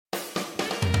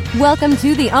Welcome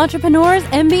to the Entrepreneur's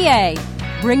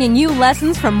MBA, bringing you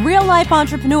lessons from real-life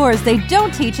entrepreneurs they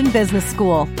don't teach in business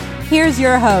school. Here's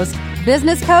your host,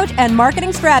 business coach and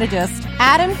marketing strategist,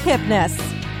 Adam Kipnes.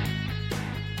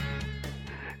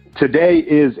 Today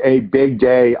is a big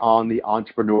day on the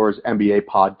Entrepreneur's MBA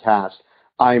podcast.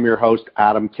 I am your host,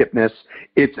 Adam Kipnes.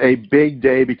 It's a big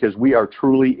day because we are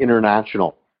truly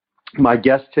international. My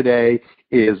guest today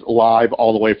is live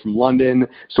all the way from London,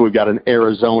 so we've got an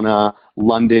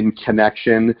Arizona-London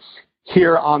connection.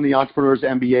 Here on the Entrepreneur's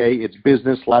MBA, it's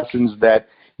business lessons that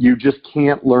you just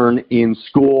can't learn in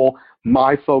school.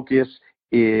 My focus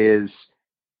is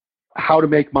how to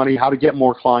make money, how to get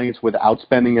more clients without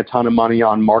spending a ton of money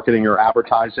on marketing or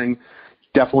advertising.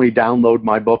 Definitely download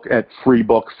my book at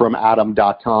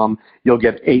freebookfromadam.com. You'll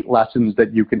get 8 lessons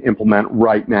that you can implement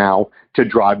right now to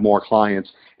drive more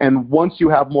clients. And once you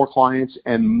have more clients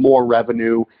and more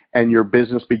revenue and your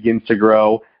business begins to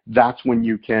grow, that's when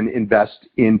you can invest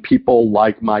in people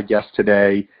like my guest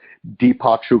today,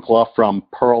 Deepak Shukla from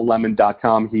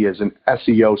pearllemon.com. He is an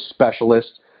SEO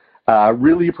specialist.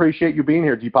 Really appreciate you being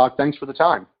here, Deepak. Thanks for the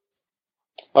time.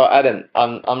 Oh, Adam,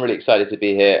 I'm really excited to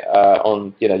be here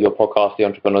on your podcast, The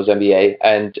Entrepreneur's MBA,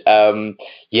 and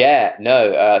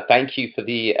thank you for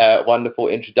the wonderful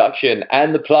introduction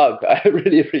and the plug. I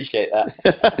really appreciate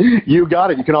that. You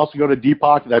got it. You can also go to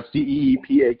Deepak. That's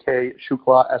Deepak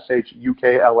Shukla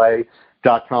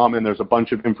SHUKLA.com, and there's a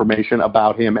bunch of information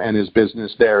about him and his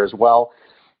business there as well.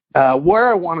 Where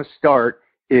I want to start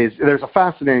is there's a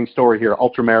fascinating story here: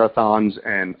 ultramarathons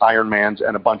and Ironmans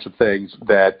and a bunch of things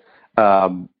that I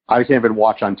can't even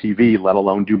watch on TV, let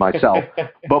alone do myself.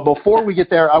 But before we get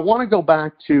there, I want to go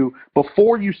back to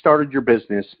before you started your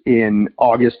business in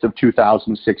August of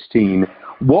 2016.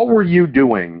 What were you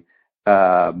doing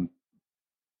at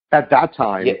that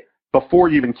time before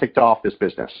you even kicked off this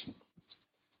business?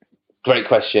 Great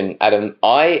question, Adam.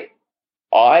 I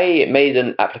made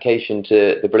an application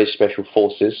to the British Special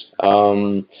Forces.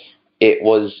 It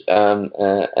was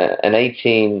an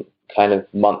 18 kind of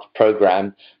month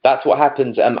program. That's what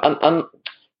happens.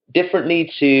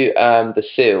 Differently to the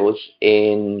SEALs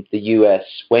in the US,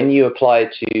 when you apply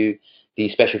to the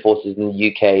Special Forces in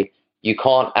the UK, you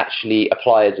can't actually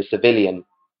apply as a civilian.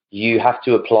 You have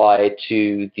to apply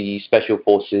to the Special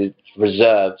Forces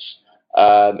Reserves,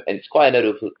 and it's quite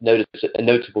a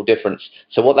notable difference.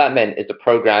 So what that meant is the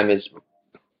program is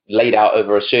laid out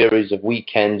over a series of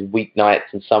weekends,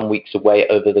 weeknights, and some weeks away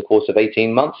over the course of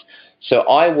 18 months. So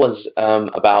I was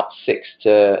about 6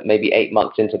 to maybe 8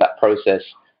 months into that process,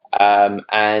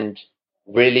 and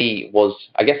really was,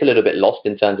 I guess, a little bit lost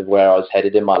in terms of where I was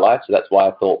headed in my life. So that's why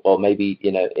I thought, well, maybe,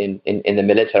 in the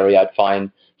military, I'd find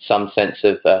some sense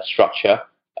of structure.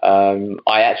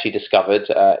 I actually discovered,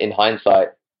 in hindsight,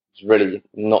 it's really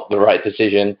not the right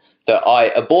decision, that I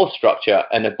abhor structure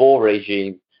and abhor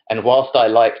regime. And whilst I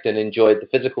liked and enjoyed the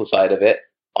physical side of it,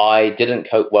 I didn't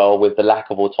cope well with the lack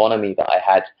of autonomy that I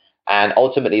had. And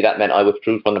ultimately, that meant I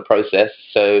withdrew from the process.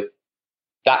 So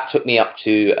that took me up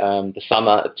to the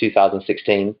summer of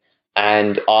 2016.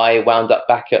 And I wound up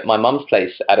back at my mum's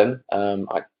place, Adam.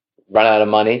 I ran out of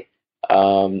money.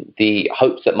 The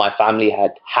hopes that my family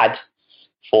had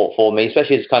for me,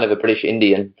 especially as kind of a British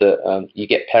Indian, that you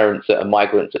get parents that are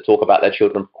migrants that talk about their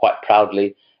children quite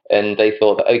proudly. And they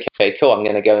thought that, okay, cool, I'm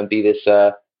going to go and be this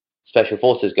Special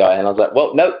Forces guy. And I was like,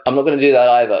 well, no, I'm not going to do that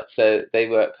either. So they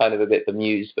were kind of a bit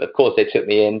bemused, but of course they took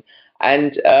me in.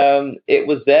 And it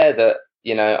was there that,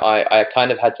 I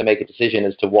kind of had to make a decision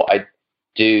as to what I'd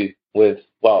do with,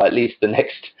 well, at least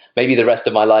maybe the rest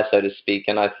of my life, so to speak.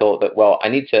 And I thought that, well, I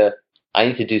need to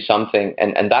do something.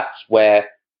 And that's where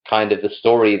kind of the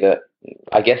story that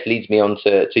I guess leads me on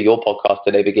to your podcast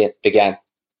today began.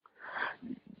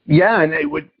 Yeah,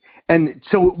 and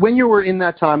so when you were in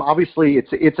that time, obviously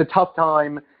it's a tough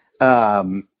time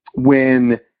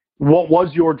when what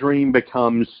was your dream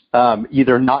becomes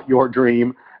either not your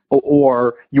dream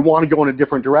or you want to go in a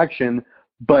different direction.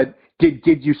 But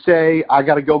did you say, I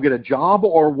got to go get a job,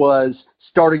 or was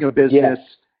starting a business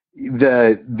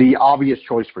the obvious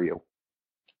choice for you?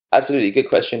 Absolutely. Good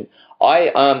question.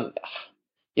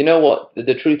 You know what?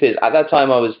 The truth is, at that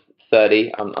time I was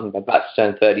 30. I'm about to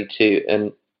turn 32.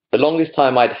 And the longest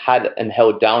time I'd had and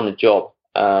held down a job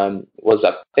was,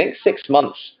 I think, 6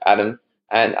 months, Adam.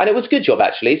 And it was a good job,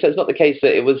 actually. So it's not the case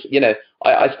that it was,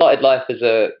 I started life as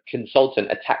a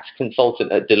tax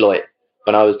consultant at Deloitte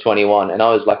when I was 21. And I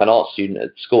was like an art student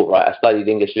at school, right? I studied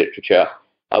English literature.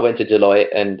 I went to Deloitte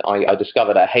and I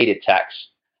discovered I hated tax.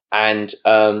 And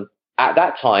at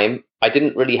that time, I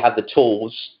didn't really have the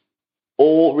tools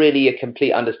or really a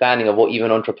complete understanding of what even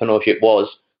entrepreneurship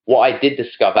was what I did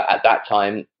discover at that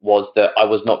time was that I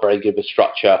was not very good with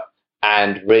structure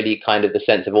and really kind of the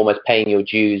sense of almost paying your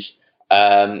dues.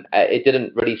 It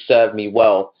didn't really serve me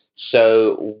well.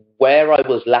 So where I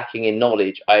was lacking in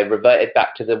knowledge, I reverted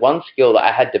back to the one skill that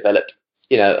I had developed,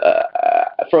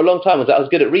 for a long time, was that I was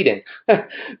good at reading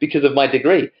because of my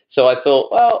degree. So I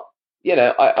thought, well,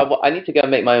 I need to go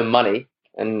and make my own money.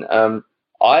 And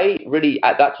I really,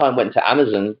 at that time, went to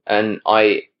Amazon, and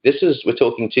we're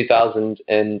talking 2000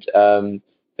 and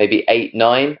maybe 8,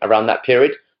 9, around that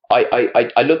period.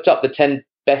 I looked up the 10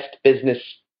 best business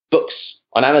books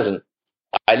on Amazon.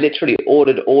 I literally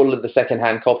ordered all of the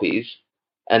secondhand copies,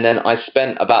 and then I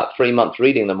spent about 3 months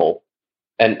reading them all.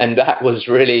 And that was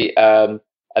really a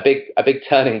big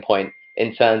turning point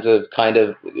in terms of kind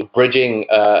of bridging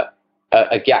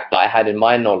a gap that I had in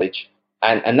my knowledge.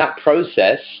 And that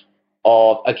process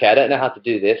of, okay, I don't know how to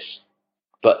do this,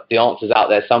 but the answer's out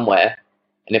there somewhere.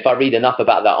 And if I read enough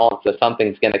about that answer,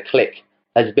 something's going to click,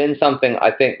 has been something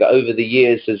I think that over the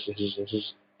years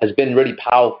has been really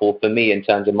powerful for me in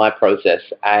terms of my process.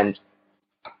 And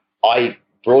I,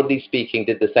 broadly speaking,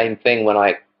 did the same thing when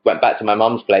I went back to my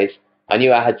mum's place. I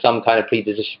knew I had some kind of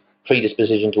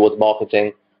predisposition towards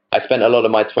marketing. I spent a lot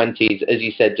of my 20s, as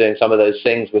you said, doing some of those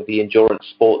things with the endurance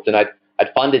sports, and I'd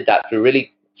funded that through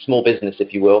really small business,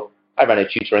 if you will. I ran a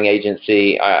tutoring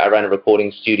agency, I ran a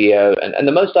recording studio, and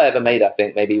the most I ever made, I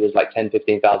think, maybe was like $10,000,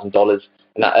 $15,000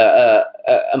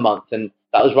 a month, and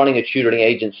that was running a tutoring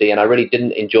agency, and I really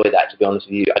didn't enjoy that, to be honest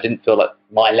with you. I didn't feel like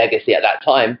my legacy at that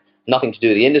time, nothing to do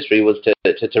with the industry, was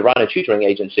to run a tutoring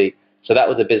agency. So that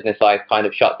was a business I kind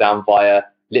of shut down via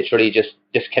literally just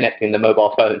disconnecting the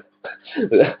mobile phone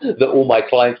that all my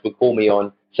clients would call me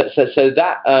on. So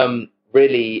that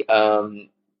really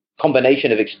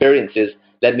combination of experiences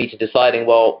led me to deciding,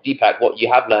 well, Deepak, what you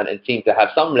have learned and seem to have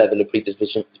some level of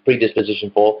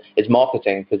predisposition for is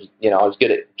marketing, because I was good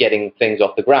at getting things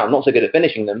off the ground, not so good at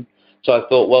finishing them. So I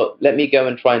thought, well, let me go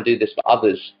and try and do this for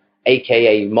others,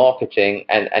 aka marketing,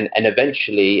 and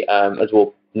eventually, as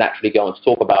we'll naturally go on to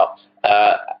talk about,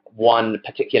 one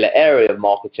particular area of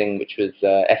marketing, which was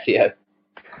SEO.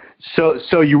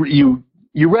 So you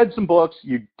read some books,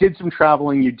 you did some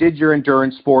traveling, you did your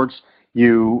endurance sports,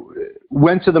 you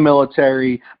went to the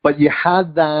military, but you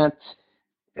had that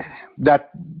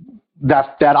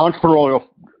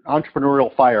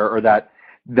entrepreneurial fire, or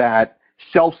that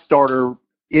self-starter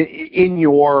in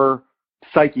your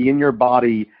psyche, in your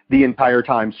body, the entire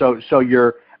time. So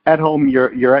you're at home,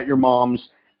 you're at your mom's,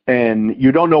 and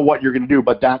you don't know what you're going to do,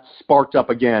 but that sparked up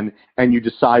again, and you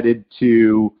decided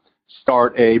to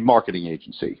start a marketing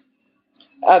agency.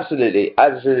 Absolutely.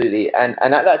 And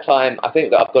at that time, I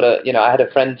think that I had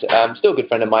a friend, still a good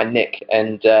friend of mine, Nick,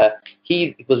 and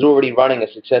he was already running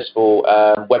a successful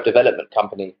web development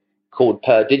company called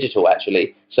Per Digital,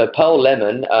 actually. So Pearl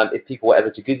Lemon, if people were ever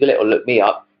to Google it or look me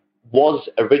up, was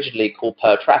originally called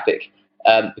Per Traffic,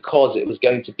 because it was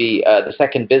going to be the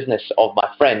second business of my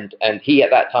friend. And he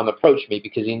at that time approached me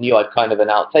because he knew I'd kind of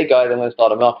announced, hey guys, I'm going to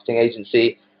start a marketing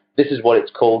agency. This is what it's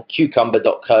called,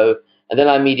 cucumber.co. And then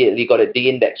I immediately got it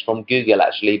de-indexed from Google,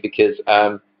 actually, because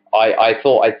I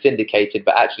thought I'd syndicated,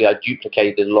 but actually I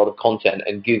duplicated a lot of content,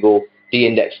 and Google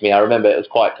de-indexed me. I remember it was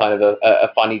quite kind of a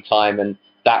funny time, and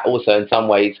that also in some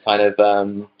ways kind of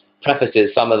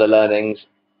prefaces some of the learnings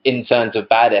in terms of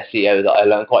bad SEO that I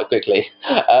learned quite quickly.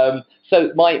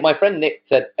 So my friend Nick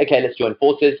said, okay, let's join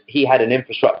forces. He had an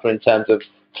infrastructure in terms of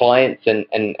clients and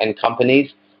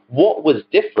companies. What was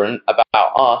different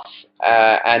about us,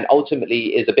 and ultimately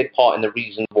is a big part in the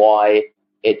reason why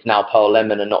it's now Pearl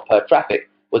Lemon and not Per Traffic,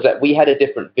 was that we had a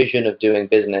different vision of doing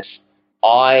business.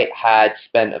 I had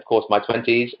spent, of course, my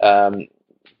 20s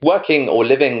working or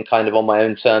living kind of on my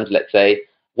own terms, let's say,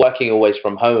 working always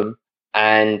from home,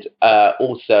 and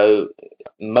also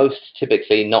most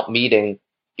typically not meeting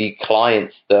the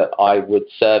clients that I would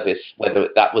service, whether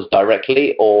that was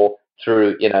directly or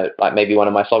through, like maybe one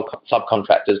of my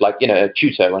subcontractors, like, a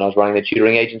tutor when I was running a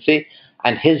tutoring agency.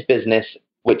 And his business,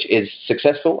 which is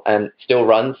successful and still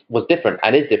runs, was different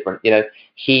and is different.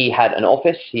 He had an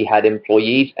office, he had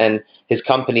employees, and his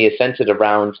company is centered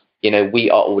around, we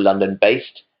are all London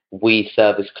based. We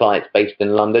service clients based in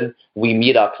London. We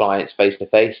meet our clients face to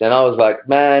face. And I was like,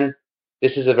 man,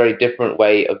 this is a very different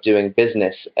way of doing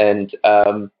business. And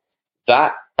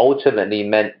that ultimately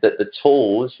meant that the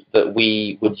tools that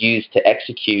we would use to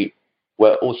execute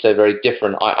were also very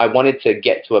different. I wanted to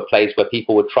get to a place where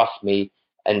people would trust me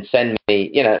and send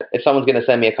me, if someone's going to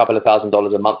send me a couple of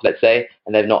 $1,000s a month, let's say,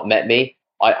 and they've not met me,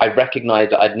 I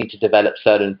recognized that I'd need to develop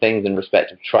certain things in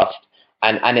respect of trust.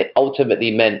 And it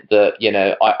ultimately meant that,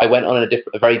 I went on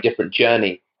a very different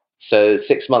journey So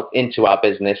 6 months into our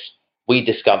business, we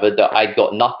discovered that I'd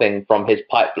got nothing from his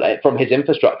pipeline, from his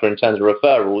infrastructure in terms of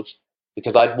referrals,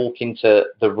 because I'd walk into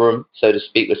the room, so to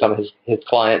speak, with some of his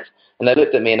clients, and they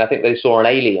looked at me and I think they saw an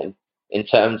alien in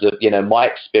terms of, my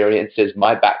experiences,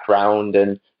 my background,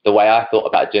 and the way I thought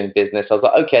about doing business. I was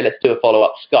like, okay, let's do a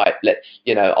follow-up Skype. Let's,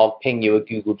 I'll ping you a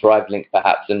Google Drive link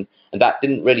perhaps. And that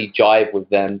didn't really jive with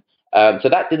them. So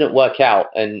that didn't work out.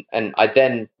 And I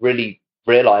then really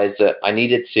realized that I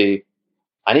needed to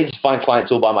find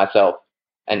clients all by myself.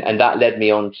 And that led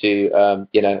me on to,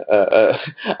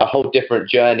 a whole different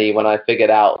journey when I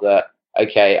figured out that,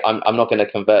 okay, I'm not going to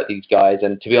convert these guys.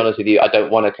 And to be honest with you, I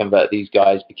don't want to convert these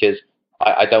guys because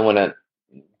I don't want to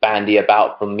bandy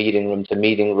about from meeting room to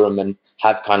meeting room and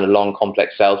have kind of long,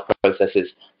 complex sales processes.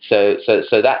 So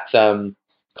that's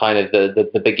kind of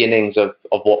the beginnings of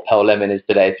what Pearl Lemon is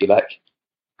today, if you like.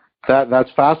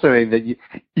 That's fascinating that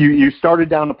you started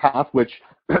down a path which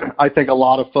I think a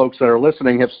lot of folks that are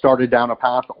listening have started down a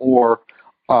path or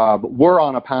were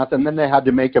on a path, and then they had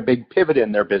to make a big pivot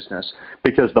in their business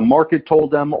because the market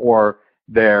told them or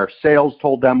their sales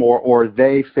told them or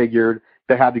they figured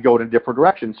they had to go in a different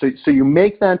direction. So you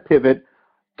make that pivot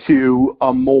to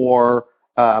a more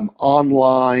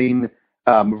online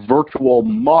virtual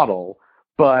model.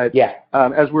 But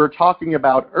as we were talking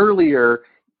about earlier,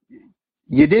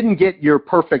 you didn't get your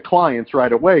perfect clients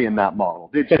right away in that model,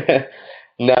 did you?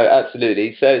 No,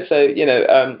 absolutely. So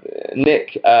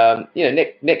Nick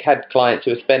had clients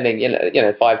who were spending, £5,000,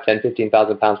 £10,000,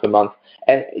 £15,000 per month.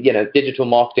 And, digital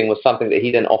marketing was something that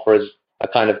he didn't offer as a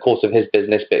kind of course of his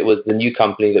business, but it was the new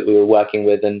company that we were working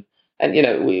with. And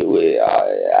we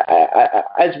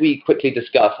as we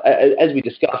discussed, I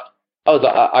was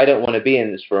like, I don't want to be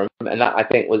in this room. And that I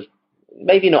think was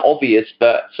maybe not obvious,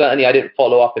 but certainly I didn't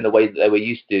follow up in the way that they were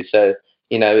used to. So,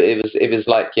 it was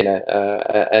like,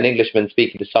 an Englishman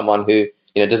speaking to someone who,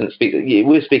 doesn't speak, we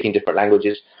were speaking different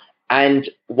languages. And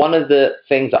one of the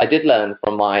things that I did learn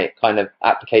from my kind of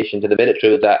application to the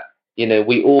military was that,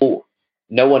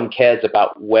 no one cares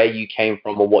about where you came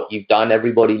from or what you've done.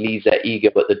 Everybody leaves their ego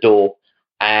at the door,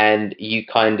 and you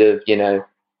kind of,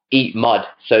 eat mud,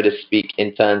 so to speak,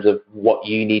 in terms of what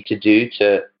you need to do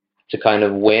to kind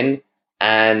of win.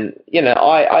 And,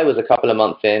 I was a couple of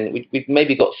months in, we've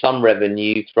maybe got some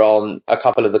revenue from a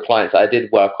couple of the clients that I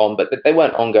did work on, but they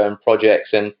weren't ongoing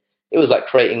projects. And it was like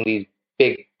creating these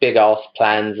big ass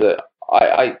plans that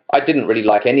I didn't really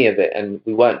like any of it, and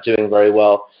we weren't doing very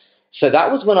well. So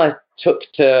that was when I took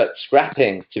to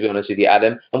scrapping, to be honest with you,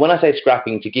 Adam. And when I say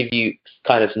scrapping, to give you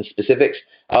kind of some specifics,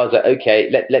 I was like, okay,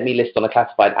 let me list on a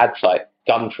classified ad site,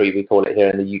 Gumtree, we call it here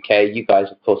in the UK. You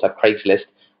guys, of course, have Craigslist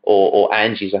or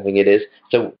Angie's, I think it is.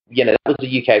 So, that was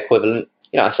the UK equivalent.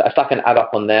 I stuck an ad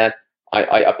up on there.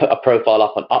 I put a profile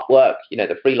up on Upwork,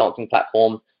 the freelancing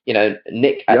platform.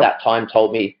 Nick at that time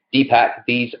told me, Deepak,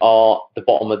 these are the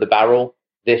bottom of the barrel.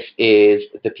 This is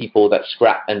the people that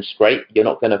scrap and scrape. You're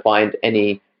not going to find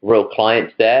any real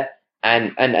clients there.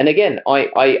 And again,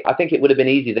 I think it would have been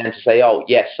easy then to say, oh,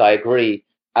 yes, I agree,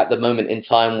 at the moment in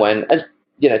time when, as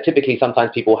typically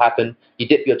sometimes people happen, you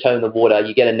dip your toe in the water,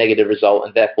 you get a negative result,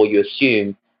 and therefore you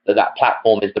assume that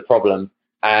platform is the problem.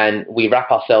 And we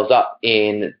wrap ourselves up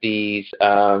in these,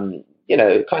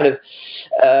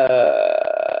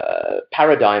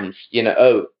 paradigms,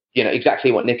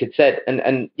 exactly what Nick had said.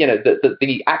 And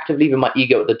the act of leaving my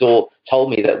ego at the door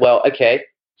told me that, well, okay,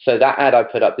 so that ad I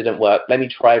put up didn't work. Let me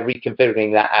try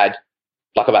reconfiguring that ad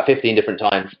like about 15 different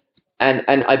times. And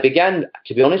I began,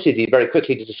 to be honest with you, very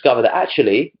quickly to discover that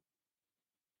actually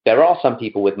there are some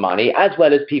people with money as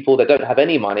well as people that don't have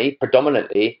any money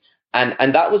predominantly. And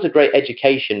that was a great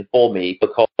education for me,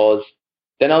 because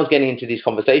then I was getting into these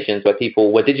conversations where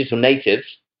people were digital natives,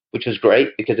 which was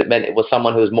great because it meant it was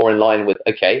someone who was more in line with,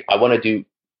 okay, I want to do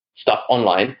stuff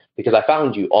online because I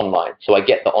found you online. So I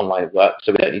get the online work,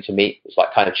 so we don't need to meet. It's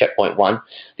like kind of checkpoint one.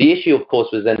 The issue, of course,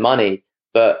 was then money.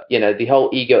 But, the whole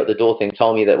ego at the door thing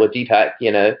told me that, well, Deepak,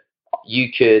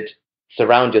 you could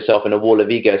surround yourself in a wall of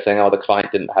ego saying, oh, the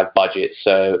client didn't have budget.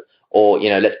 So, or,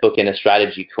 let's book in a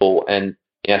strategy call, and,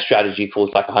 strategy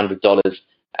calls like $100.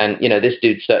 And, this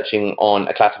dude's searching on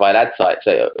a classified ad site.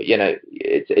 So,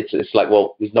 it's like,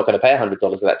 well, he's not going to pay $100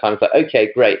 at that time. It's like,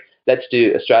 okay, great. Let's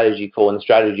do a strategy call, and the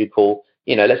strategy call,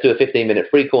 let's do a 15-minute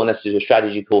free call, and let's do a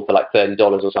strategy call for like $30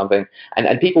 or something.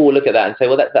 And people will look at that and say,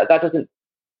 well,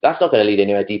 that's not going to lead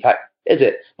anywhere, Deepak, is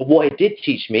it? But what it did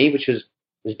teach me, which has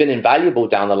been invaluable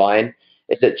down the line,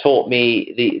 is it taught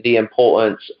me the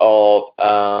importance of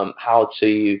how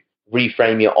to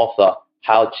reframe your offer,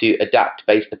 how to adapt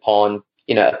based upon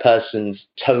a person's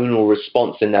tonal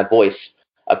response in their voice.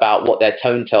 about what their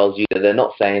tone tells you that they're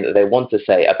not saying that they want to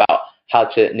say, about how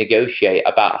to negotiate,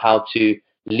 about how to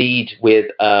lead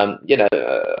with,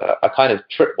 a kind of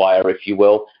tripwire, if you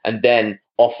will, and then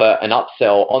offer an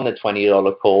upsell on the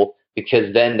 $20 call,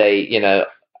 because then they,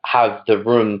 have the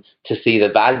room to see the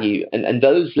value. And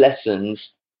those lessons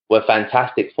were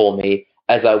fantastic for me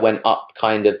as I went up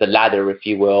kind of the ladder, if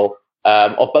you will,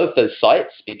 of both those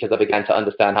sites, because I began to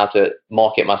understand how to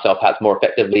market myself perhaps more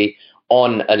effectively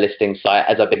on a listing site,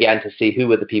 as I began to see who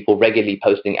were the people regularly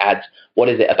posting ads, what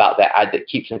is it about their ad that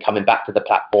keeps them coming back to the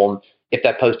platform. If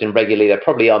they're posting regularly, they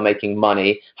probably are making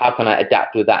money. How can I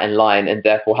adapt with that in line? And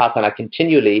therefore, how can I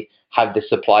continually have this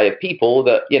supply of people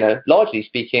that, largely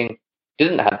speaking,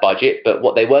 didn't have budget, but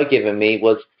what they were giving me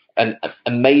was an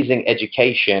amazing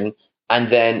education.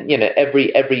 And then,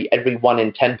 every 1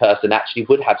 in 10 person actually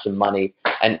would have some money.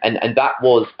 And that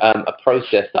was a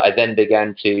process that I then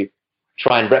began to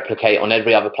try and replicate on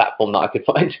every other platform that I could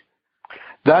find.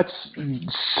 That's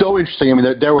so interesting. I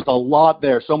mean, there was a lot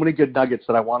there, so many good nuggets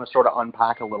that I want to sort of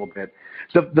unpack a little bit.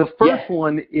 The first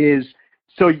one is,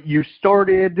 so you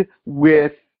started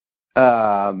with,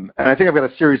 and I think I've got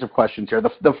a series of questions here.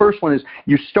 The first one is,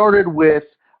 you started with,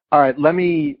 all right, let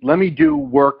me do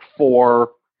work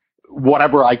for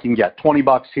whatever I can get,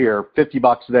 $20 here,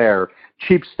 $50 there,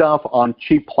 cheap stuff on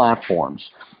cheap platforms.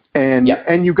 And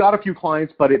you got a few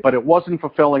clients, but it wasn't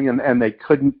fulfilling, and they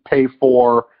couldn't pay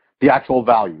for the actual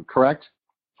value, correct?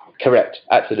 Correct.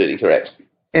 Absolutely correct.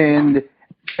 And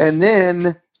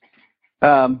then,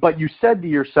 but you said to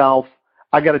yourself,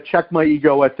 I got to check my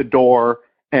ego at the door,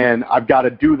 and I've got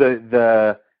to do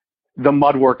the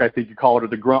mud work, I think you call it, or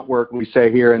the grunt work we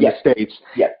say here in the States,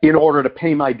 in order to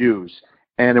pay my dues.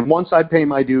 And then once I pay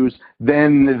my dues,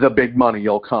 then the big money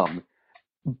will come.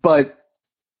 But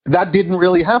that didn't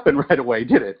really happen right away,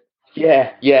 did it?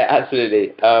 Yeah,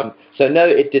 absolutely. So no,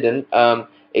 it didn't.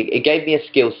 It gave me a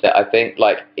skill set, I think,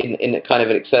 like in a kind of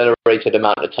an accelerated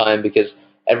amount of time, because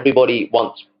everybody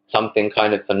wants something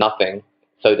kind of for nothing,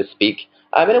 so to speak.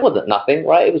 I mean, it wasn't nothing,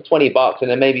 right? It was $20,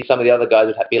 and then maybe some of the other guys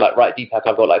would be like, right, Deepak,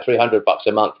 I've got like $300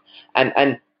 a month.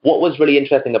 And what was really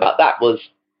interesting about that was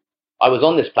I was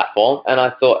on this platform, and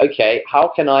I thought, okay,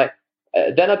 how can I?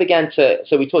 Then I began to.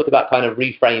 So we talked about kind of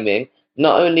reframing.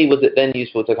 Not only was it then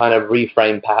useful to kind of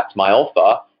reframe perhaps my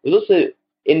offer, it was also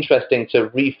interesting to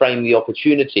reframe the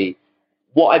opportunity.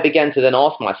 What I began to then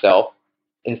ask myself,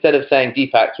 instead of saying,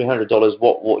 Deepak, $300,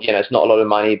 what it's not a lot of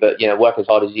money, but work as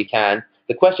hard as you can.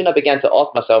 The question I began to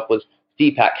ask myself was,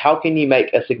 Deepak, how can you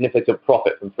make a significant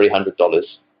profit from $300?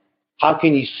 How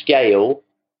can you scale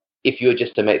if you were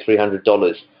just to make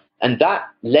 $300? And that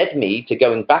led me to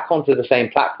going back onto the same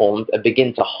platforms and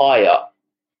begin to hire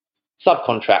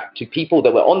subcontract to people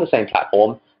that were on the same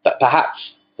platform, but perhaps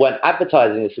weren't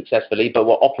advertising as successfully, but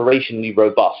were operationally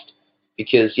robust.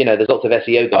 Because, there's lots of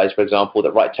SEO guys, for example,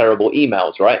 that write terrible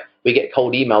emails, right? We get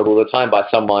cold emailed all the time by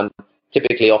someone,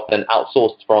 typically often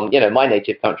outsourced from, my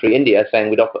native country, India,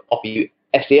 saying we'd offer you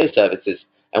SEO services.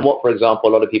 And what, for example,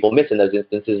 a lot of people miss in those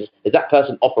instances is that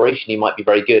person operationally might be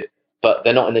very good, but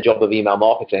they're not in the job of email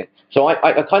marketing. So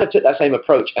I kind of took that same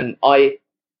approach, and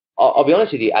I'll be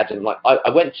honest with you, Adam, like I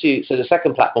went to, so the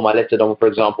second platform I listed on, for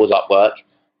example, was Upwork.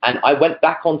 And I went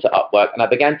back onto Upwork, and I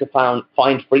began to find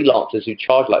freelancers who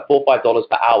charge like $4 or $5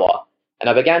 per hour. And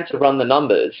I began to run the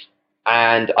numbers,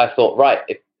 and I thought, right,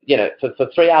 if, for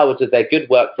 3 hours of their good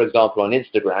work, for example, on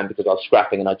Instagram, because I was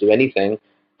scrapping and I'd do anything,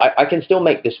 I can still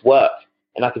make this work,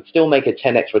 and I could still make a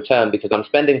 10x return because I'm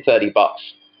spending $30.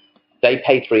 They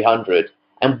pay $300.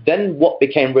 And then what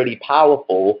became really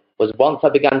powerful was once I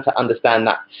began to understand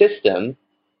that system,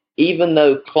 even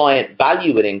though client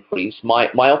value would increase, my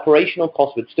operational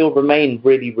cost would still remain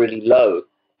really, really low.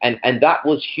 And that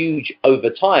was huge over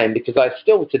time, because I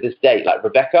still, to this day, like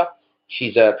Rebecca,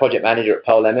 she's a project manager at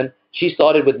Pearl Lemon. She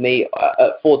started with me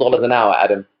at $4 an hour,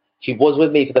 Adam. She was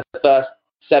with me for the first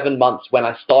 7 months when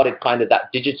I started kind of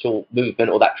that digital movement,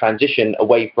 or that transition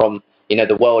away from,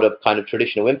 the world of kind of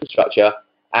traditional infrastructure.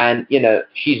 And,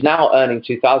 she's now earning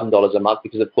 $2,000 a month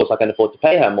because, of course, I can afford to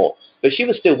pay her more. But she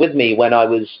was still with me when I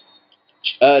was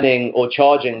earning, or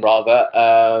charging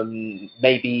rather,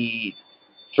 maybe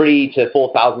 $3,000 to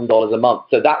 $4,000 a month.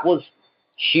 So that was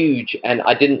huge. And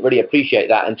I didn't really appreciate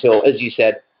that until, as you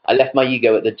said, I left my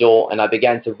ego at the door and I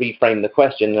began to reframe the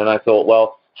question. And I thought,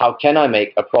 well, how can I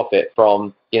make a profit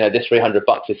from, this $300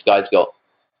 this guy's got?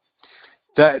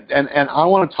 That, and I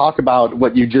want to talk about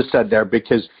what you just said there,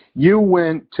 because you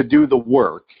went to do the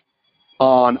work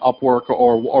on Upwork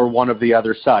or one of the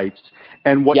other sites,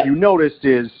 and what you noticed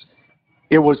is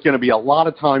it was going to be a lot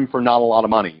of time for not a lot of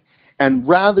money. And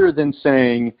rather than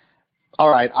saying, all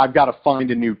right, I've got to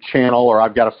find a new channel, or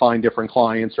I've got to find different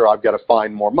clients, or I've got to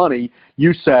find more money.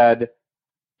 You said,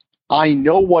 I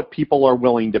know what people are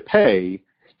willing to pay.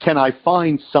 Can I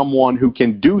find someone who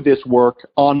can do this work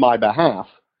on my behalf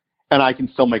and I can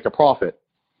still make a profit?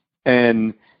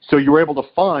 And so you were able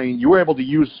to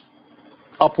use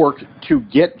Upwork to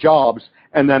get jobs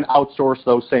and then outsource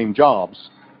those same jobs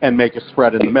and make a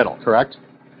spread in the middle, correct?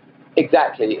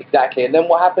 Exactly. And then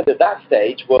what happened at that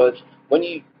stage was when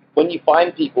you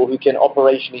find people who can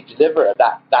operationally deliver at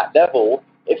that level,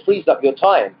 it frees up your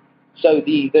time. So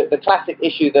the classic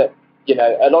issue that,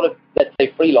 a lot of, let's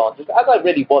say, freelancers, as I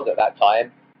really was at that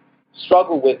time,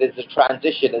 struggle with is the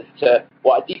transition as to,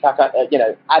 well, Deepak,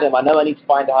 Adam, I know I need to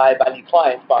find a higher value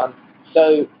client, but I'm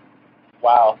so,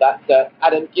 wow, that's,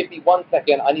 Adam, give me 1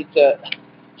 second. I need to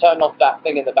turn off that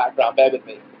thing in the background. Bear with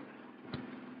me.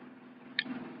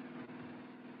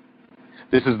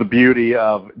 This is the beauty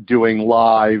of doing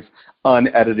live,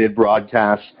 unedited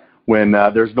broadcasts. When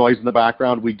there's noise in the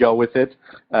background, we go with it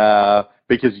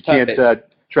because you can't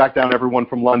track down everyone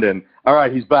from London. All right,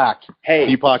 he's back. Hey,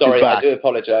 Deepak sorry, is back. I do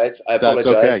apologize. That's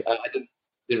okay. I didn't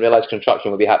realize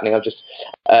construction would be happening. I've just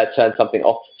turned something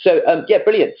off. So,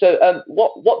 brilliant. So,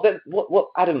 what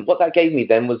Adam, what that gave me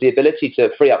then was the ability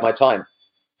to free up my time,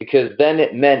 because then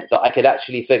it meant that I could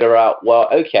actually figure out, well,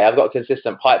 okay, I've got a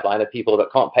consistent pipeline of people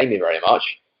that can't pay me very much.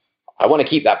 I want to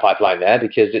keep that pipeline there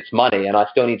because it's money and I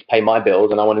still need to pay my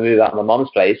bills and I want to move out of my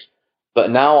mom's place. But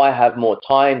now I have more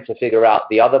time to figure out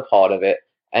the other part of it.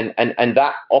 And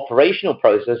that operational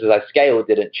process as I scaled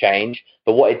didn't change.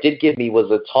 But what it did give me was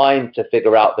the time to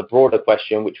figure out the broader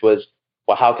question, which was,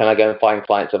 well, how can I go and find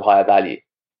clients of higher value?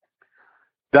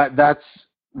 That's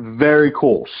very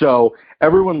cool. So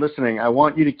everyone listening, I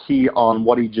want you to key on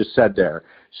what he just said there.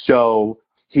 So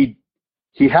he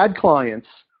had clients,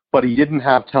 but he didn't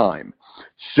have time.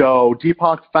 So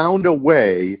Deepak found a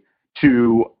way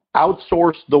to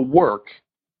outsource the work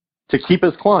to keep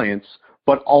his clients,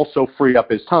 but also free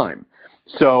up his time.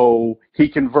 So he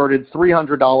converted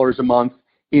 $300 a month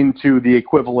into the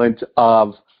equivalent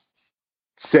of,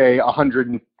 say,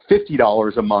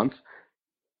 $150 a month,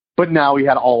 but now he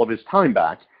had all of his time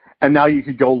back. And now you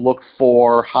could go look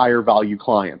for higher value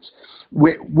clients.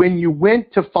 When you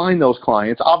went to find those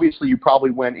clients, obviously you probably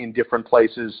went in different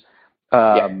places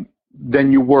than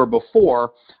you were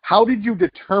before. How did you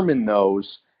determine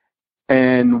those,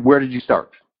 and where did you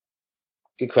start?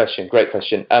 Good question. Great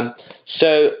question.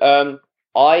 So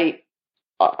I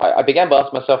began by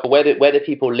asking myself, where do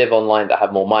people live online that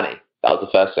have more money? That was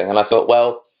the first thing. And I thought,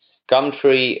 well,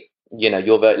 Gumtree,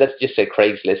 let's just say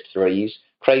Craigslist for ease.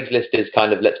 Craigslist is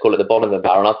kind of, let's call it the bottom of the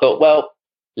barrel. And I thought, well,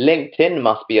 LinkedIn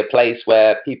must be a place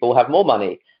where people have more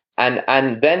money.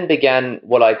 And then began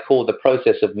what I call the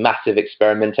process of massive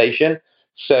experimentation.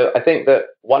 So I think that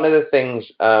one of the things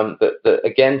that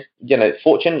again,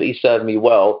 fortunately served me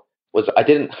well was I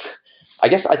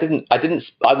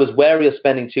was wary of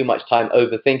spending too much time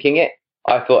overthinking it.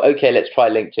 I thought, okay, let's try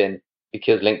LinkedIn,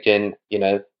 because LinkedIn,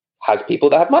 has people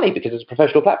that have money because it's a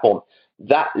professional platform.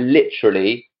 That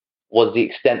literally was the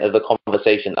extent of the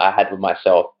conversation that I had with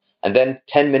myself. And then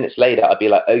 10 minutes later, I'd be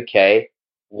like, okay,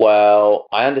 well,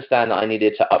 I understand that I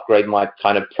needed to upgrade my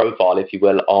kind of profile, if you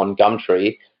will, on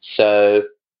Gumtree. So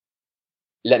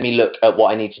let me look at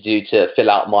what I need to do to fill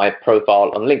out my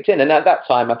profile on LinkedIn. And at that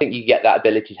time, I think you get that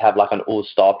ability to have like an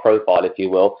all-star profile, if you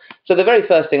will. So the very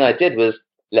first thing I did was,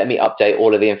 let me update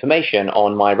all of the information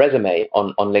on my resume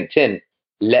on LinkedIn.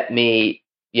 Let me,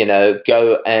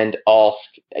 go and ask,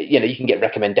 you can get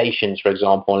recommendations, for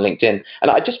example, on LinkedIn.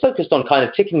 And I just focused on kind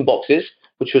of ticking boxes,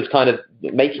 which was kind of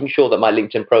making sure that my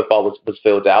LinkedIn profile was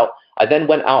filled out. I then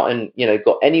went out and,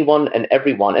 got anyone and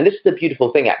everyone. And this is the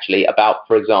beautiful thing, actually, about,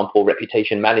 for example,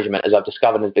 reputation management, as I've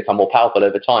discovered, has become more powerful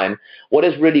over time. What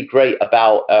is really great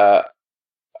about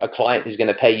a client who's going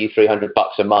to pay you $300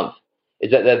 a month is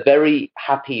that they're very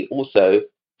happy also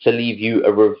to leave you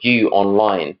a review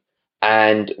online.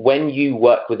 And when you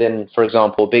work within, for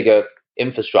example, bigger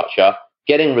infrastructure,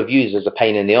 getting reviews is a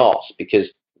pain in the arse because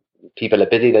people are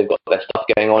busy, they've got their stuff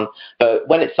going on. But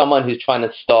when it's someone who's trying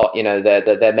to start,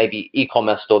 their maybe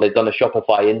e-commerce store, they've done a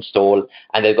Shopify install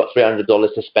and they've got $300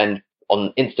 to spend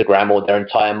on Instagram or their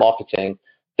entire marketing,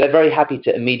 they're very happy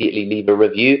to immediately leave a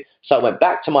review. So I went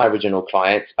back to my original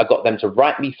clients. I got them to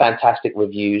write me fantastic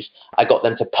reviews. I got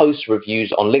them to post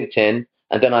reviews on LinkedIn.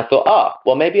 And then I thought,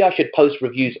 well, maybe I should post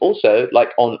reviews also,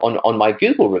 like on my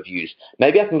Google reviews.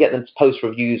 Maybe I can get them to post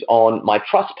reviews on my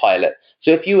Trustpilot.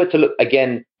 So if you were to look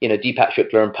again, Deepak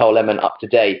Shukla and Pearl Lemon up to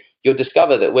date, you'll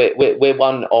discover that we're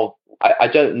one of, I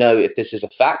don't know if this is a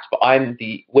fact, but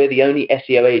we're the only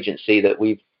SEO agency that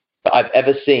I've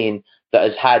ever seen that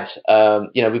has had,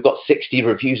 we've got 60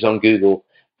 reviews on Google.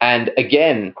 And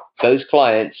again, those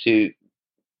clients who,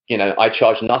 I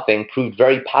charge nothing, proved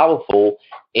very powerful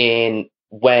in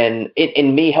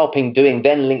me helping doing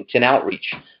then LinkedIn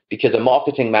outreach. Because a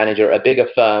marketing manager at a bigger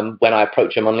firm, when I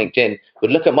approach him on LinkedIn,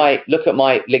 would look at my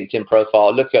LinkedIn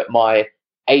profile, look at my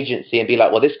agency, and be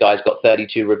like, well, this guy's got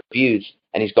 32 reviews,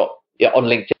 and he's got on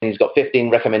LinkedIn, he's got 15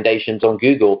 recommendations on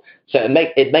Google. So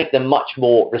it make them much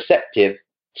more receptive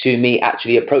to me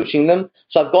actually approaching them.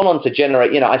 So I've gone on to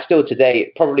generate, I still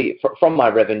today, probably from my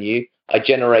revenue, I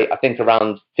generate, I think,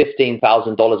 around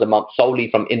 $15,000 a month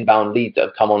solely from inbound leads that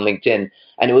have come on LinkedIn.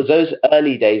 And it was those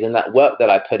early days and that work that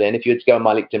I put in. If you were to go on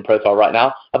my LinkedIn profile right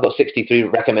now, I've got 63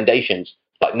 recommendations.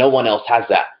 Like no one else has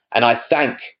that. And I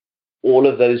thank all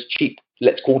of those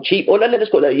let's call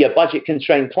it budget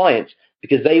constrained clients,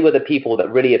 because they were the people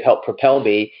that really have helped propel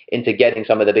me into getting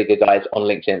some of the bigger guys on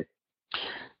LinkedIn.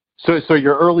 So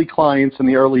your early clients in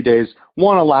the early days,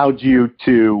 one, allowed you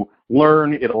to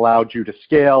learn, it allowed you to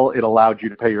scale, it allowed you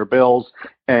to pay your bills,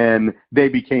 and they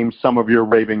became some of your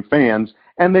raving fans.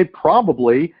 And they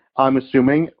probably, I'm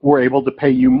assuming, were able to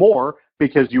pay you more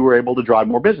because you were able to drive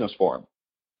more business for them.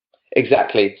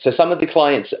 Exactly. So some of the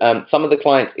clients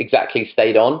exactly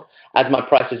stayed on as my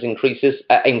prices increased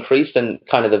and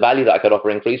kind of the value that I could offer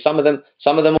increased. Some of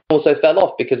them also fell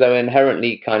off because they were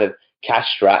inherently kind of cash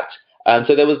strapped.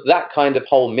 So there was that kind of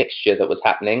whole mixture that was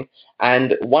happening.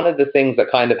 And one of the things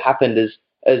that kind of happened is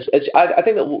I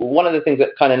think that one of the things that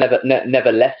kind of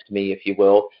never left me, if you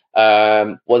will,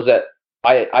 was that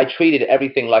I treated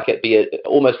everything like it be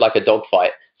almost like a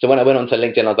dogfight. So when I went onto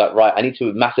LinkedIn, I was like, right, I need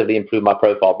to massively improve my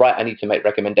profile. Right, I need to make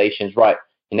recommendations. Right,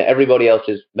 everybody else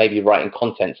is maybe writing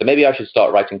content, so maybe I should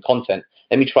start writing content.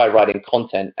 Let me try writing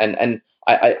content. And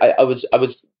I was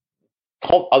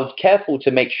careful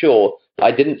to make sure that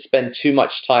I didn't spend too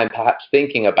much time perhaps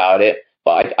thinking about it,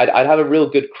 but I'd have a real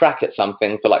good crack at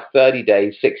something for like 30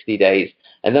 days, 60 days,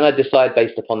 and then I'd decide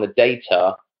based upon the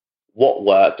data what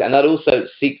worked, and I'd also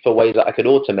seek for ways that I could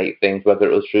automate things, whether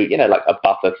it was through, like a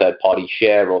buffer third-party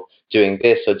share or doing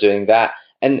this or doing that,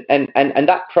 and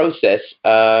that process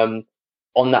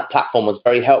on that platform was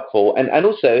very helpful, and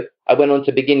also I went on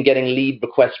to begin getting lead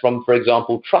requests from, for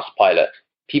example, Trustpilot.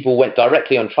 People went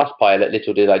directly on Trustpilot,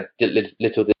 little did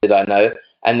I know,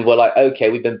 and were like, okay,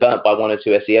 we've been burnt by one or two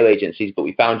SEO agencies, but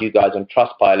we found you guys on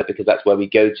Trustpilot because that's where we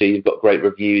go to. You've got great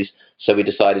reviews, so we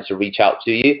decided to reach out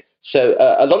to you. So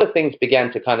a lot of things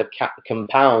began to kind of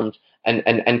compound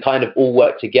and kind of all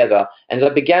work together. And as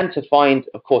I began to find,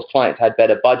 of course, clients had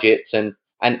better budgets, and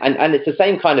it's the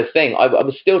same kind of thing. I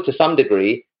was still, to some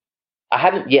degree, I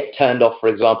hadn't yet turned off, for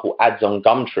example, ads on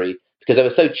Gumtree because they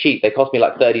were so cheap. They cost me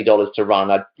like $30 to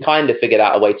run. I'd kind of figured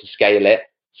out a way to scale it.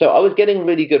 So I was getting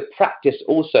really good practice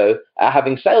also at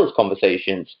having sales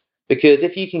conversations, because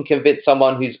if you can convince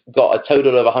someone who's got a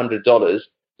total of $100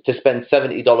 to spend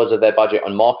 $70 of their budget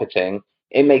on marketing,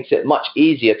 it makes it much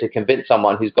easier to convince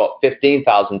someone who's got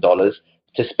 $15,000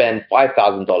 to spend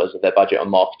 $5,000 of their budget on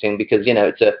marketing, because,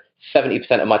 it's a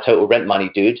 70% of my total rent money,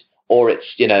 dude, or it's,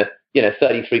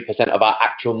 33% of our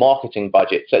actual marketing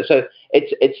budget. So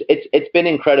it's been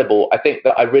incredible. I think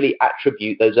that I really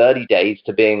attribute those early days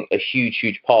to being a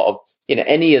huge part of,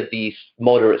 any of these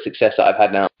moderate success that I've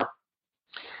had now.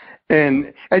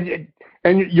 And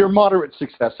your moderate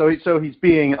success. So he's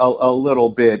being a little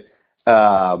bit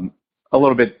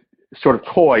sort of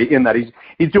coy in that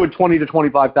he's doing $20,000 to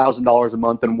 $25,000 a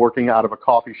month and working out of a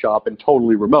coffee shop and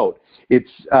totally remote.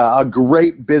 It's a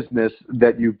great business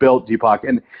that you built, Deepak.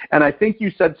 And I think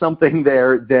you said something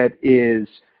there that is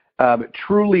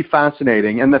truly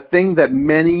fascinating, and the thing that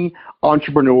many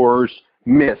entrepreneurs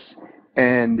miss,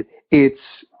 and it's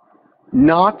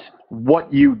not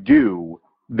what you do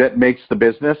that makes the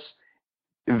business.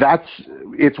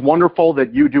 It's wonderful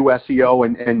that you do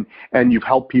SEO and you've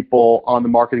helped people on the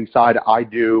marketing side. I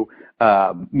do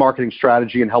marketing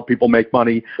strategy and help people make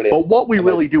money. But what we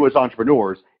really do as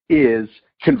entrepreneurs is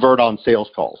convert on sales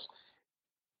calls.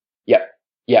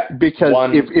 Yeah. Because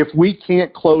if we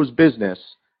can't close business,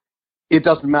 it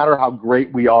doesn't matter how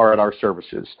great we are at our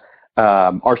services.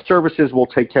 Our services will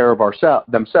take care of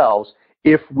themselves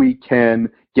if we can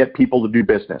get people to do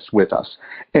business with us.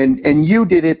 And you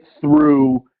did it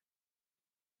through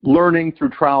learning, through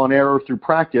trial and error, through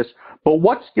practice. But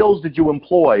what skills did you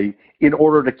employ in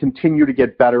order to continue to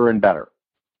get better and better?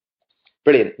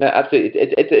 Brilliant. No, absolutely.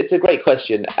 It's a great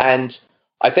question. And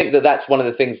I think that's one of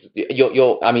the things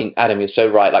Adam, you're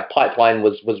so right. Like, pipeline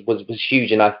was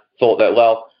huge. And I thought that,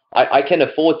 well, I can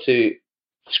afford to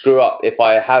screw up if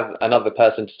I have another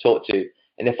person to talk to.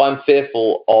 And if I'm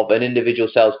fearful of an individual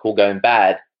sales call going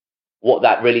bad, what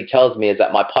that really tells me is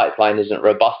that my pipeline isn't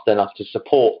robust enough to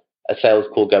support a sales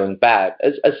call going bad,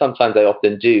 as sometimes they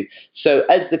often do. So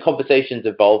as the conversations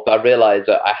evolved, I realized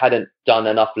that I hadn't done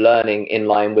enough learning in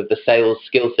line with the sales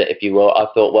skill set, if you will. I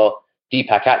thought, well,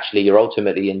 Deepak, actually, you're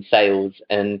ultimately in sales.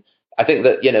 And I think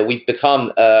that, we've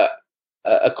become a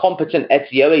competent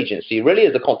SEO agency really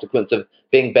as a consequence of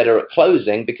being better at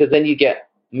closing, because then you get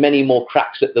many more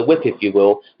cracks at the whip, if you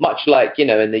will, much like,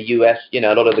 in the US, a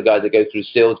lot of the guys that go through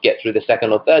sales get through the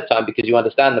second or third time because you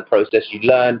understand the process, you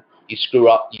learn, you screw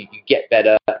up, you get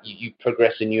better, you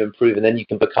progress and you improve, and then you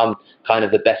can become kind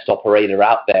of the best operator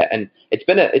out there. And it's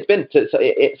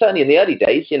certainly in the early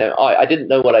days, I didn't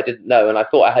know what I didn't know, and I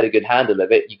thought I had a good handle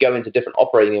of it. You go into different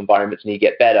operating environments and you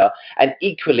get better. And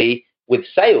equally with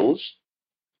sales,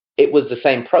 it was the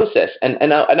same process.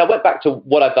 And I went back to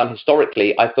what I've done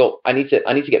historically. I thought I need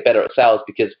to get better at sales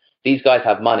because these guys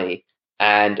have money,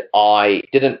 and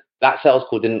that sales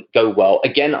call didn't go well.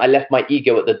 Again, I left my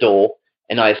ego at the door,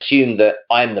 and I assumed that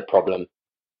I'm the problem.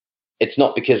 It's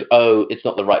not because, it's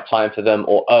not the right time for them,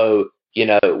 or,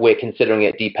 we're considering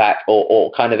it, Deepak,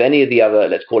 or kind of any of the other,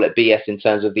 let's call it BS in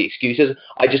terms of the excuses.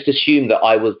 I just assumed that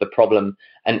I was the problem.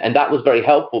 And that was very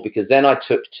helpful, because then I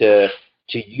took to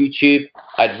YouTube.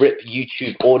 I'd rip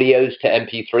YouTube audios to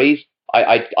MP3s.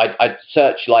 I'd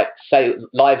search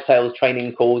live sales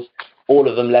training calls, all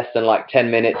of them less than 10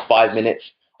 minutes, 5 minutes.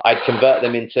 I'd convert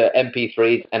them into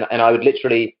MP3s, and I would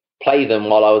literally play them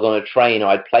while I was on a train, or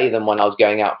I'd play them when I was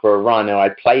going out for a run, or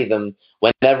I'd play them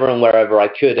whenever and wherever I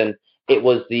could. And it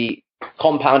was the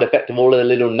compound effect of all of the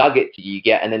little nuggets that you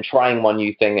get, and then trying one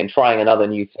new thing and trying another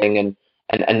new thing, and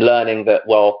learning that,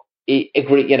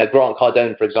 Grant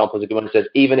Cardone, for example, is a good one, who says,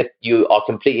 even if you are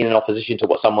completely in opposition to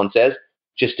what someone says,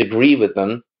 just agree with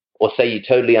them or say you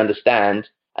totally understand,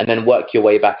 and then work your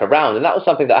way back around. And that was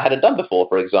something that I hadn't done before,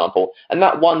 for example. And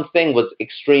that one thing was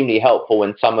extremely helpful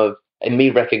in me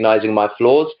recognizing my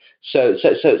flaws. So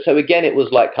again, it was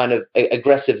kind of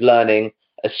aggressive learning,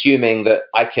 assuming that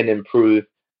I can improve,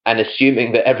 and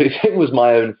assuming that everything was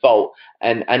my own fault.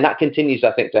 And that continues,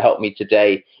 I think, to help me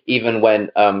today, even when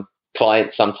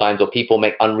clients sometimes, or people,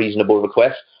 make unreasonable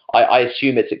requests. I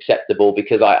assume it's acceptable,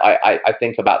 because I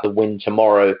think about the win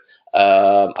tomorrow.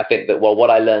 I think that, what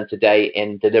I learned today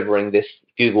in delivering this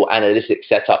Google Analytics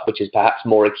setup, which is perhaps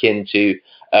more akin to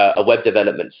a web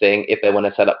development thing, if they want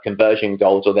to set up conversion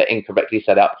goals or they're incorrectly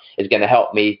set up, is going to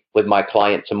help me with my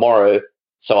client tomorrow.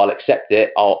 So I'll accept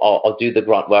it. I'll do the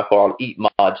grunt work, or I'll eat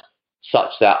mud,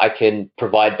 such that I can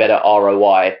provide better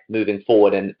ROI moving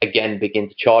forward, and again begin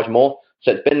to charge more. So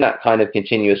it's been that kind of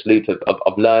continuous loop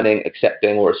of learning,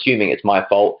 accepting, or assuming it's my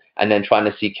fault, and then trying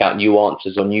to seek out new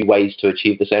answers or new ways to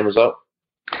achieve the same result.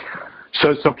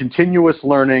 So continuous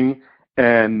learning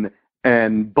and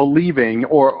believing,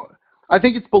 or I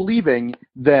think it's believing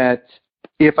that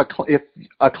if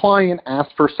a client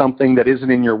asks for something that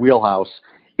isn't in your wheelhouse,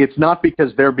 it's not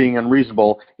because they're being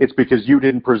unreasonable, it's because you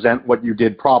didn't present what you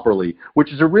did properly,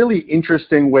 which is a really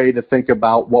interesting way to think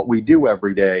about what we do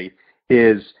every day.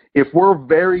 Is if we're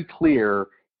very clear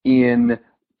in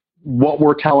what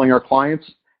we're telling our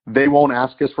clients, they won't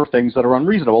ask us for things that are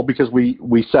unreasonable, because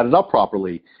we set it up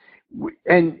properly.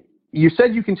 And you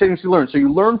said you continuously learn. So you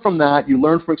learn from that. You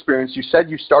learn from experience. You said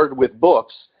you started with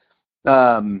books.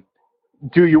 Do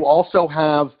you also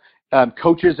have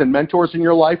coaches and mentors in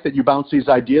your life that you bounce these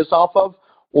ideas off of?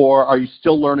 Or are you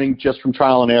still learning just from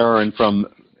trial and error and from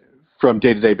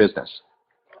day-to-day business?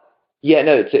 Yeah,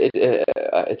 no,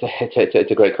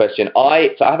 it's a great question.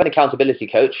 I have an accountability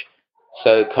coach.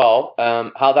 So Carl,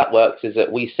 how that works is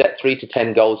that we set 3 to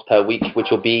 10 goals per week, which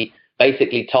will be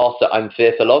basically tasks that I'm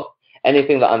fearful of.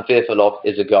 Anything that I'm fearful of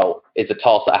is a goal, is a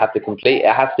task that I have to complete.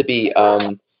 It has to be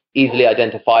easily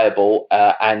identifiable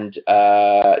and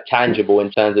tangible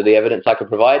in terms of the evidence I can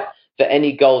provide. For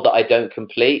any goal that I don't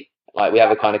complete, we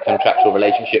have a kind of contractual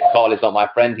relationship. Carl is not my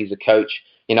friend; he's a coach.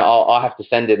 I'll have to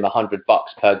send him $100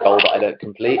 per goal that I don't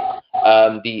complete.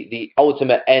 The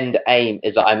ultimate end aim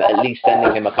is that I'm at least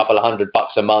sending him a couple of $100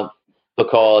 a month,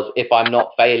 because if I'm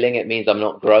not failing, it means I'm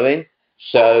not growing.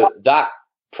 So that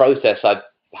process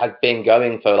has been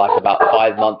going for about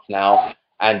 5 months now,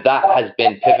 and that has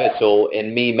been pivotal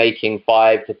in me making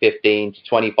 $5,000 to $15,000 to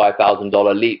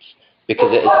 $25,000 leaps,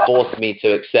 because it has forced me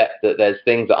to accept that there's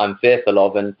things that I'm fearful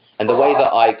of, and the way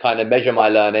that I kind of measure my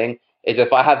learning is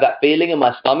if I have that feeling in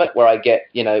my stomach where I get,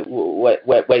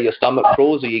 where your stomach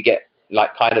crawls, or you get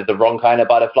kind of the wrong kind of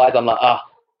butterflies, I'm like, I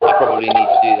probably need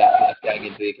to do that, and that's going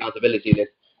into the accountability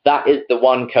list. That is the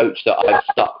one coach that I've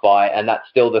stuck by, and that's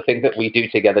still the thing that we do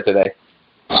together today.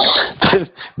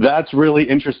 That's really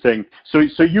interesting. So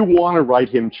you want to write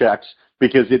him checks,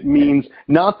 because it means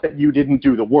not that you didn't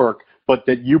do the work, but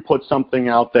that you put something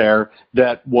out there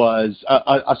that was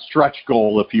a stretch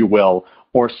goal, if you will,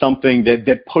 or something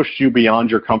that pushed you beyond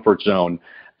your comfort zone.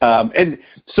 And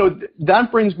so that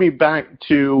brings me back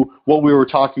to what we were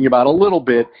talking about a little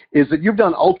bit, is that you've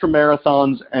done ultra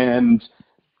marathons and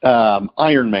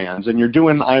Ironmans, and you're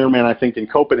doing an Ironman, I think, in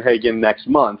Copenhagen next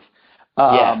month.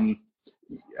 How,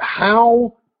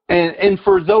 and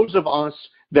for those of us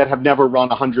that have never run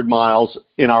 100 miles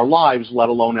in our lives, let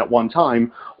alone at one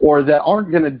time, or that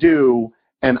aren't going to do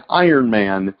an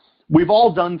Ironman, we've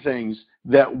all done things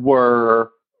that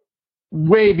were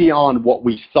way beyond what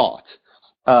we thought.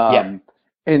 So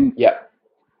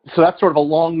that's sort of a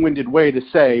long-winded way to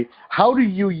say, how do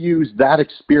you use that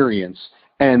experience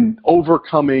and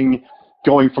overcoming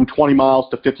going from 20 miles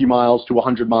to 50 miles to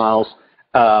 100 miles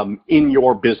in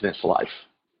your business life?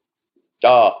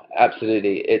 Oh,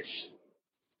 absolutely.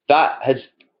 That has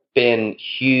been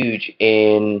huge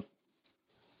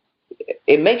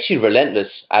it makes you relentless,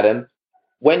 Adam.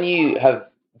 When you have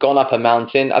gone up a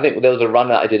mountain, I think there was a run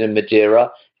that I did in Madeira.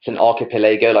 It's an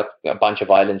archipelago, like a bunch of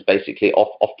islands basically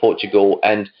off Portugal,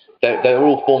 and they're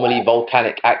all formerly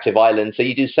volcanic active islands. So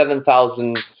you do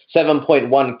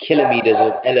 7.1 kilometers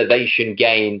of elevation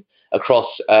gain across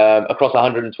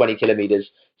 120 kilometers.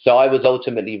 So I was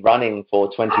ultimately running for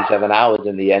 27 hours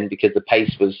in the end because the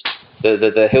pace was,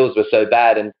 the hills were so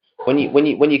bad. And when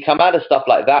you come out of stuff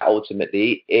like that,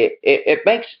 ultimately it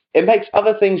makes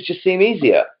other things just seem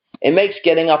easier. It makes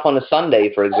getting up on a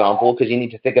Sunday, for example, because you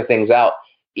need to figure things out,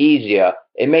 easier.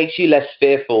 It makes you less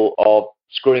fearful of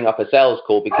screwing up a sales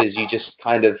call because you just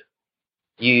kind of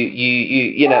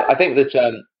you know. I think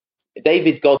that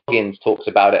David Goggins talks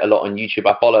about it a lot on YouTube.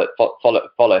 I follow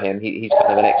him. He's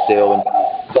kind of an ex-SEAL and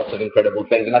lots of incredible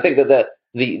things. And I think that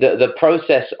the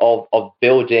process of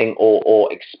building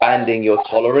or expanding your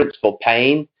tolerance for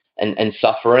pain and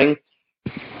suffering,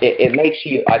 it makes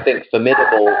you, I think,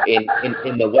 formidable in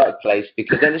the workplace,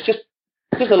 because then it's just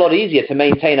a lot easier to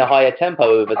maintain a higher tempo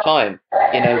over time.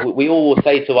 You know, we all will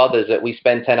say to others that we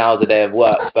spend 10 hours a day of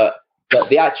work, but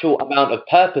the actual amount of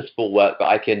purposeful work that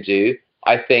I can do,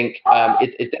 I think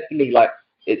it's definitely like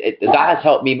that has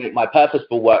helped me make my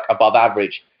purposeful work above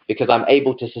average, because I'm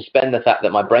able to suspend the fact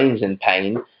that my brain's in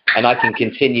pain and I can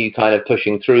continue kind of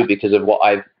pushing through because of what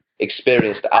I've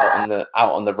experienced out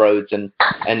on the roads. And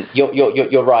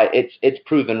you're right. It's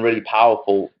proven really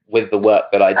powerful with the work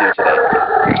that I do today.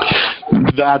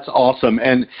 That's awesome.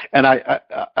 And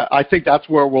I think that's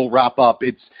where we'll wrap up.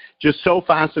 It's just so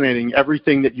fascinating,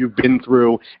 everything that you've been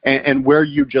through, and where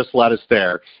you just led us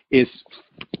there is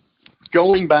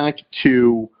going back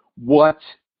to what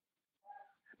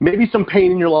maybe some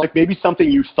pain in your life, maybe something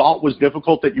you thought was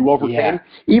difficult that you overcame,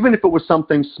 even if it was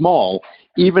something small,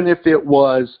 even if it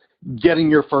was getting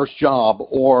your first job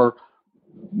or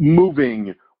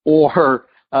moving or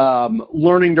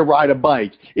learning to ride a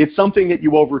bike. It's something that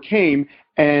you overcame.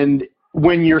 And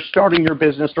when you're starting your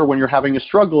business or when you're having a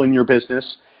struggle in your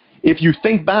business, if you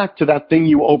think back to that thing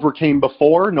you overcame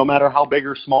before, no matter how big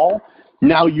or small,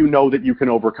 now you know that you can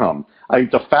overcome.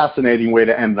 It's a fascinating way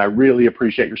to end. And I really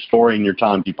appreciate your story and your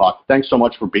time, Deepak. Thanks so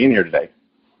much for being here today.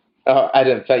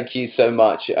 Adam, thank you so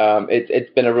much. It's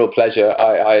been a real pleasure.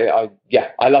 I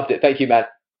loved it. Thank you, man.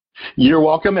 You're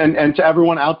welcome. And to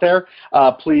everyone out there,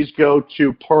 please go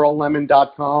to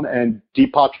pearllemon.com and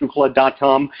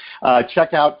deepakshukla.com.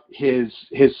 Check out his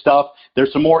stuff.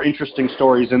 There's some more interesting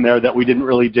stories in there that we didn't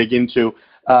really dig into.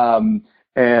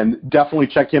 And definitely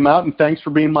check him out. And thanks for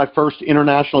being my first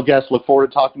international guest. Look forward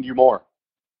to talking to you more.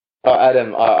 Adam,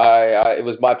 it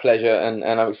was my pleasure, and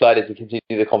I'm excited to continue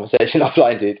the conversation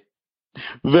offline, dude.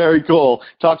 Very cool.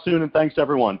 Talk soon, and thanks,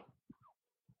 everyone.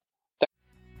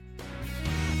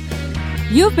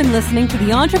 You've been listening to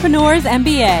the Entrepreneur's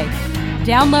MBA.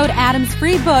 Download Adam's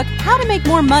free book, How to Make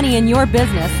More Money in Your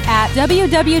Business, at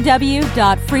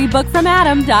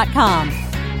www.freebookfromadam.com.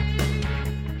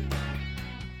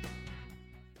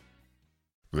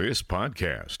 This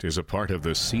podcast is a part of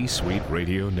the C-Suite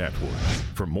Radio Network.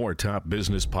 For more top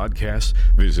business podcasts,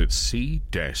 visit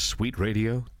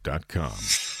c-suiteradio.com.